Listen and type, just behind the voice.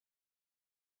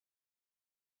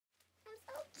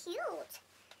cute.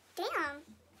 Damn.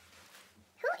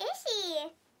 Who is she?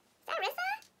 Is that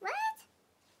Rissa? What?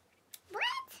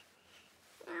 What?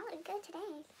 Oh, I look good today.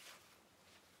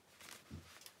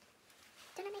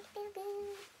 Don't I make it feel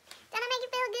good? Don't I make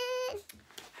it feel good?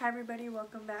 Hi everybody,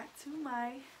 welcome back to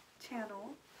my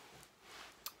channel.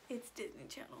 It's Disney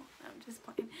Channel. I'm just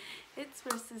playing. It's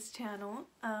Rissa's channel,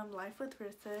 Life with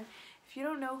Rissa. If you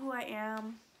don't know who I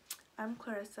am, I'm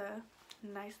Clarissa.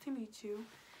 Nice to meet you.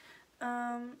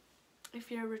 If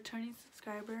you're a returning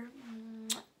subscriber,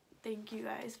 thank you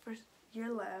guys for your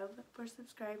love, for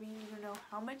subscribing. You don't know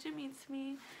how much it means to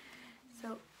me.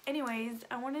 So anyways,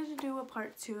 I wanted to do a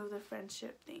part 2 of the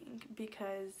friendship thing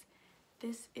because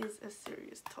this is a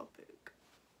serious topic.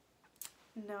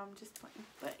 No, I'm just playing.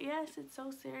 But yes, it's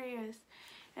so serious.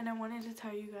 And I wanted to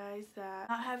tell you guys that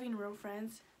not having real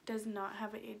friends does not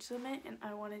have an age limit, and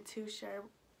I wanted to share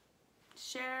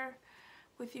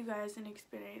with you guys an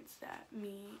experience that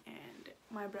me and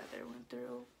my brother went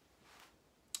through.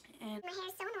 And my hair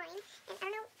is so annoying, and I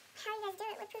don't know how you guys do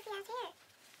it with poofy ass hair.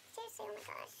 Seriously, oh my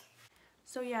gosh.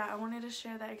 So yeah, I wanted to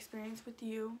share that experience with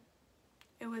you.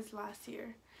 It was last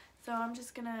year. So I'm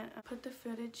just gonna put the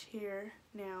footage here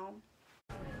now.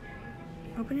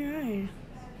 Open your eye.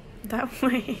 That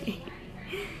way.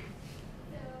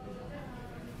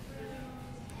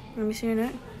 Let me see your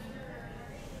neck.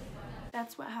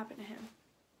 That's what happened to him.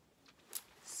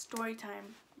 Story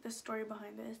time. The story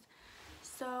behind this.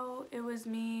 So it was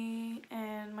me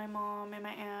and my mom and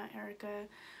my aunt Erica.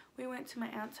 We went to my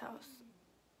aunt's house.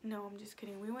 No, I'm just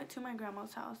kidding. We went to my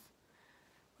grandma's house.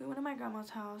 We went to my grandma's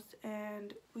house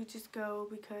and we just go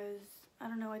because, I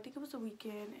don't know, I think it was a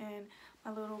weekend and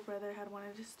my little brother had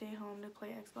wanted to stay home to play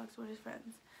Xbox with his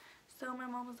friends. So my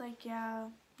mom was like, yeah,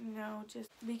 you know, just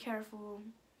be careful.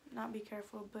 Not be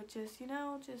careful, but just, you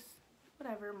know, just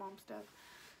whatever mom stuff.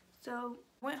 So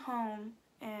went home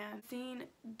and seeing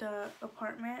the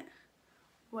apartment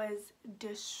was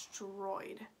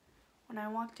destroyed. When I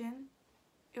walked in,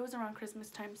 it was around Christmas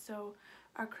time, so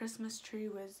our Christmas tree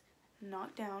was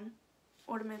knocked down.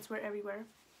 Ornaments were everywhere.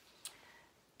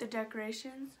 The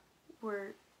decorations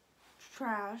were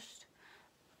trashed.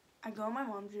 I go in my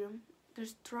mom's room.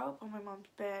 There's throw up on my mom's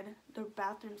bed. The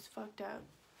bathroom's fucked up.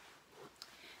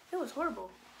 It was horrible.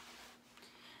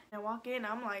 I walk in,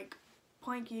 I'm like,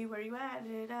 Poinky, where you at?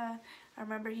 I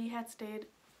remember he had stayed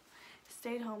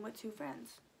home with 2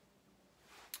 friends.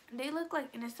 They looked like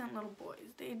innocent little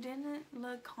boys. They didn't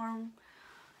look harmful.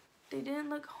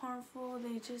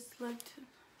 They just looked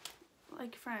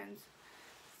like friends.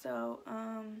 So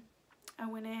I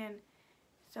went in.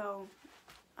 So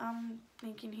I'm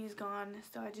thinking he's gone.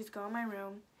 So I just go in my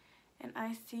room and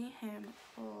I see him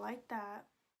like that,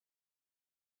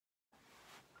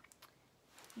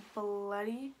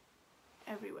 bloody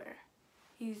everywhere.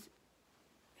 His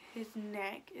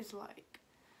neck is like,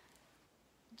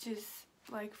 just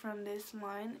like from this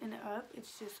line and up,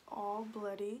 it's just all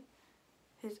bloody.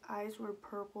 His eyes were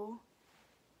purple.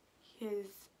 His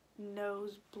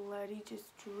nose bloody,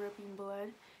 just dripping blood.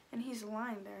 And he's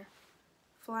lying there,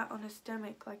 flat on his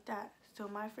stomach like that. So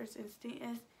my first instinct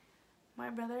is, my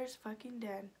brother is fucking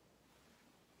dead.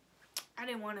 I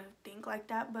didn't want to think like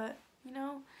that, but you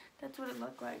know, that's what it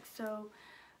looked like. So,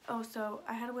 so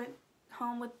I had went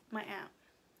home with my aunt.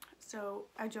 So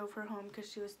I drove her home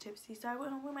because she was tipsy. So I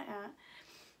went home with my aunt,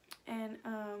 and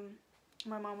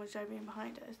my mom was driving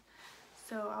behind us.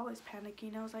 So I was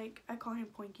panicking. I was like, I call him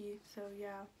Poinky. So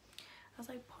yeah, I was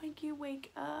like, Poinky,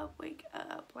 wake up, wake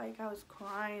up. Like, I was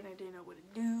crying. I didn't know what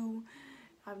to do.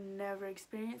 I've never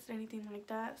experienced anything like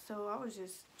that. So I was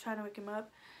just trying to wake him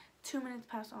up. 2 minutes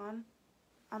pass on.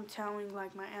 I'm telling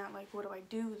like my aunt, like, what do I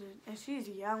do? And she's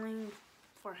yelling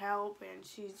for help, and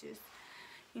she's just,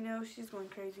 you know, she's going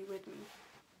crazy with me.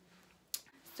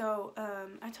 So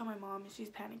I tell my mom, and she's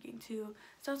panicking too.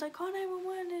 So I was like, call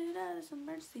 911, it's an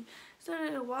emergency. So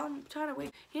while I'm trying to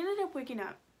wake, he ended up waking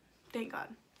up. Thank God.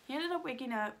 He ended up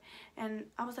waking up, and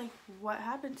I was like, what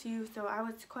happened to you? So I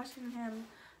was questioning him.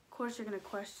 Of course you're gonna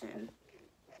question,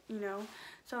 you know.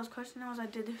 So I was questioning him. I was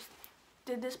like,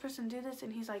 did this person do this?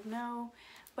 And he's like, no.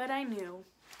 But I knew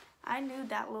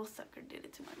that little sucker did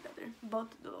it to my brother.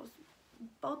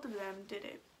 Both of them did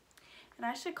it. And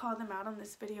I should call them out on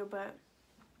this video, but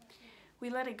we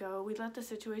let it go. We let the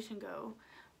situation go.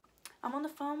 I'm on the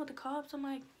phone with the cops. I'm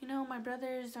like, you know, my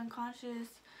brother is unconscious.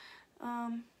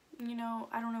 You know,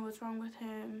 I don't know what's wrong with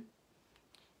him.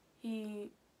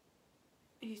 He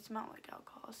smelled like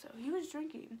alcohol, so he was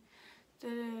drinking.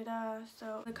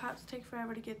 So the cops take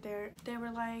forever to get there. They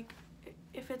were like,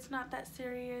 if it's not that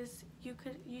serious,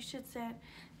 you should send,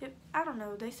 I don't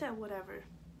know, they said whatever.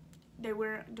 they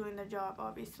weren't doing their job,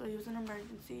 obviously. It was an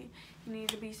emergency. He needed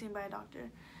to be seen by a doctor.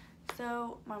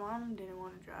 So my mom didn't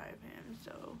want to drive him,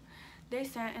 so they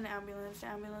sent an ambulance. The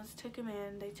ambulance took him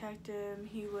in. They checked him.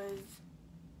 He was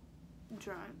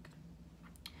drunk.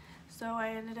 So I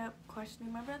ended up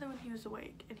questioning my brother when he was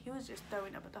awake, and he was just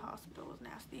throwing up at the hospital. It was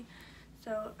nasty.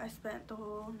 So I spent the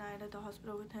whole night at the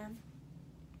hospital with him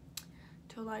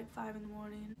till like 5 in the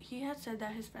morning. He had said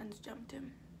that his friends jumped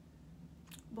him.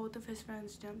 Both of his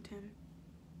friends jumped him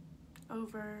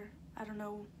over, I don't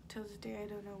know, till this day, I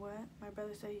don't know what. My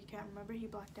brother said he can't remember, he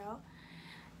blacked out.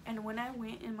 And when I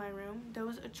went in my room, there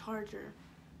was a charger,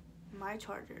 my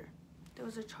charger. There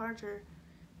was a charger,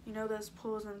 you know those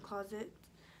pulls in the closet?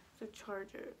 The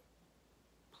charger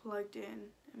plugged in,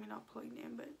 I mean not plugged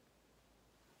in, but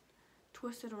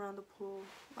twisted around the pool,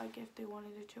 like if they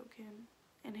wanted to choke him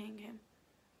and hang him.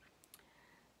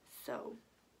 So,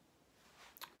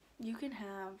 you can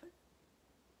have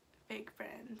fake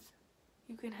friends.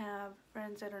 You can have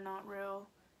friends that are not real.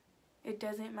 It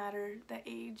doesn't matter the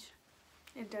age.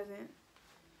 It doesn't.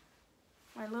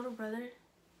 My little brother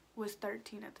was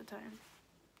 13 at the time.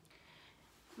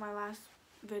 My last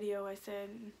video I said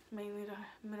mainly to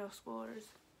middle schoolers.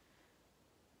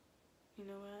 You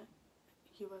know what?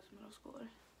 He was a middle schooler.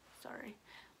 Sorry.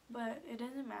 But it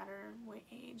doesn't matter what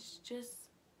age. Just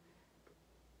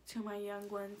to my young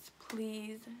ones,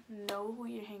 please know who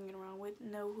you're hanging around with.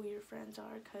 Know who your friends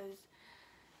are, because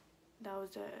that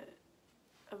was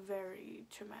a very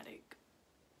traumatic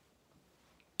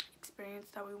experience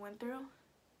that we went through.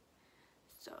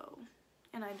 So,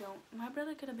 and my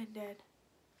brother could have been dead.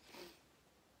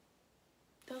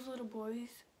 Those little boys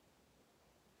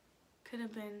could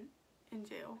have been in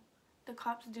jail. The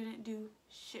cops didn't do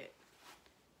shit.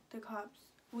 The cops,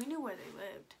 we knew where they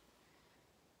lived.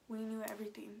 We knew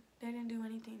everything. They didn't do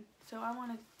anything. So I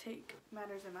want to take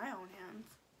matters in my own hands.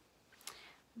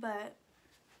 But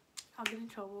I'll get in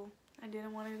trouble. I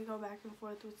didn't want to go back and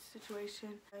forth with the situation.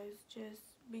 Guys, just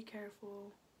be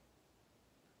careful.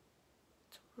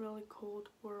 It's a really cold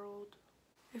world.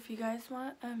 If you guys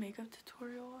want a makeup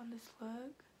tutorial on this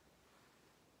look,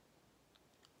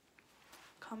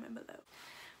 comment below.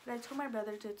 But I told my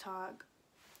brother to talk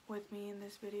with me in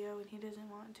this video, and he doesn't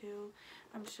want to.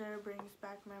 I'm sure it brings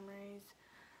back memories.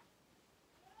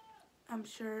 I'm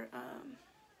sure,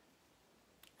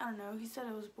 I don't know, he said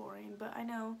it was boring, but I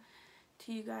know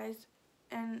to you guys,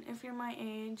 and if you're my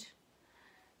age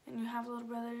and you have little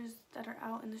brothers that are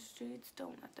out in the streets,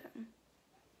 don't let them.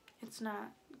 It's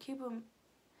not. Keep them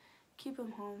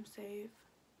home safe.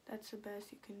 That's the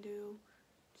best you can do.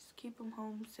 Just keep them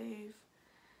home safe.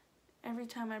 Every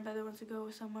time my brother wants to go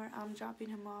somewhere, I'm dropping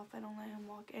him off. I don't let him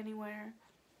walk anywhere.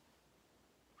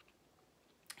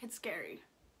 It's scary.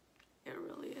 It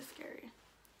really is scary.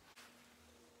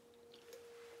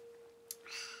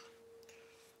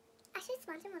 I should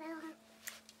sponsor Modelo,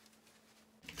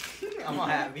 huh? I'm all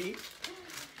happy.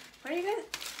 What are you guys?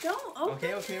 Don't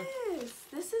open Okay. this.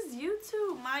 This is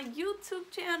YouTube, my YouTube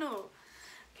channel.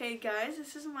 Okay, guys,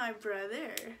 this is my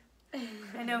brother.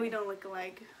 I know we don't look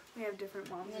alike. We have different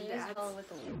moms and dads.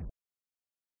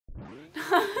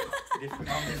 Different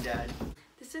mom and dad.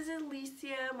 This is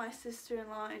Alicia, my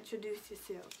sister-in-law. Introduce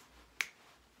yourself.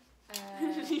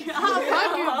 Fucking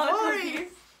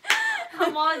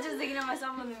I'm all just looking at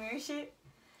myself in the mirror shit.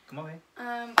 Come on,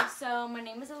 babe. So my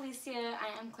name is Alicia.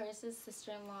 I am Clarissa's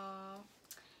sister-in-law.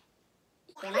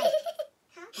 Dang, I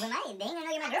know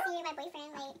you're my girl. You're my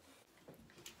boyfriend,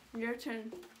 like. Your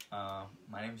turn.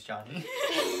 My name's Johnny.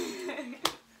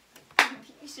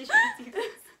 You should do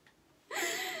this.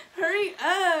 Hurry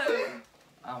up!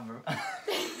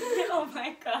 Oh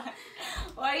my god.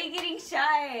 Why are you getting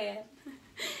shy?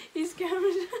 He's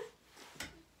camera shy.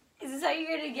 Is this how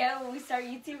you're gonna get when we start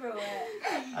YouTube or what?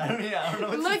 I don't know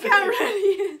what Look to how say. ready he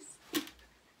is.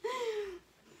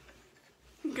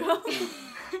 Go.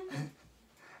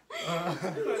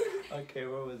 Okay,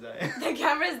 where was I? The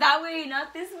camera's that way,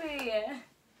 not this way.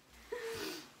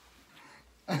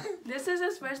 This is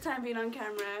his first time being on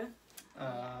camera.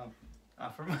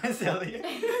 I'm from Marseille.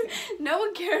 No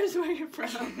one cares where you're from.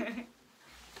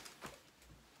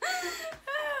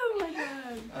 Oh my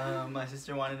god. My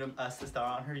sister wanted us to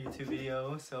star on her YouTube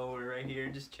video, so we're right here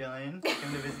just chilling. Came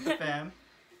to visit the fam.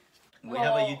 We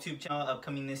have a YouTube channel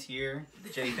upcoming this year, the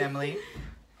J Family.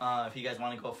 If you guys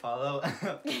want to go follow.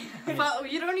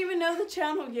 You don't even know the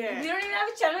channel yet. We don't even have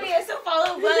a channel yet, so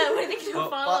follow what? What are they gonna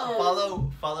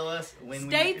follow? Follow us when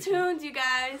Stay tuned, you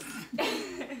guys.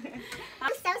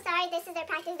 I'm so sorry. This is their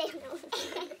practice. They don't know.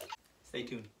 Stay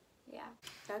tuned. Yeah.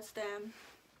 That's them.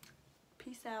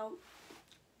 Peace out.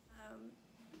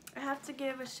 I have to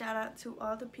give a shout out to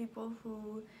all the people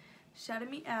who shouted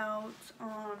me out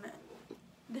on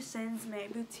the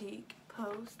Sensmei Boutique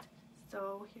post.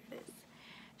 So here it is.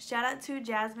 Shout out to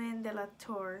Jasmine De La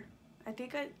Torre. I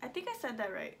think I said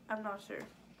that right. I'm not sure.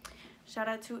 Shout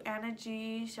out to Anna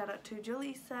G. Shout out to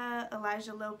Julissa,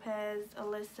 Elijah Lopez,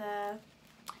 Alyssa,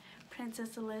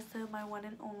 Princess Alyssa, my one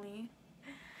and only.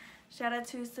 Shout out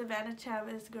to Savannah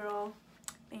Chavez, girl.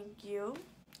 Thank you.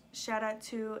 Shout out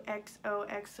to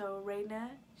XOXO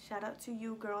Reina. Shout out to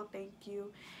you, girl. Thank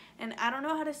you. And I don't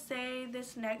know how to say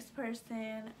this next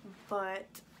person,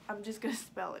 but I'm just gonna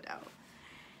spell it out.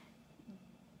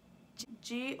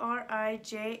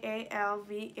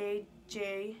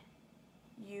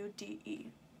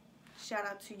 GRIJALVAJUDE. Shout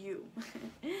out to you.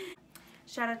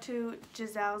 Shout out to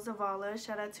Giselle Zavala.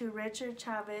 Shout out to Richard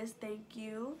Chavez. Thank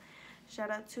you. Shout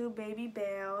out to Baby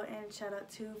Bale. And shout out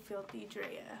to Filthy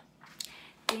Drea.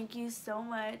 Thank you so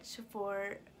much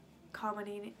for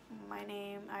commenting my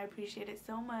name. I appreciate it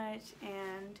so much.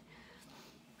 And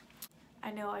I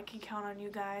know I can count on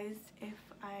you guys if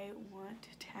I want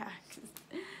tags.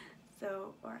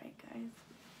 So, alright guys.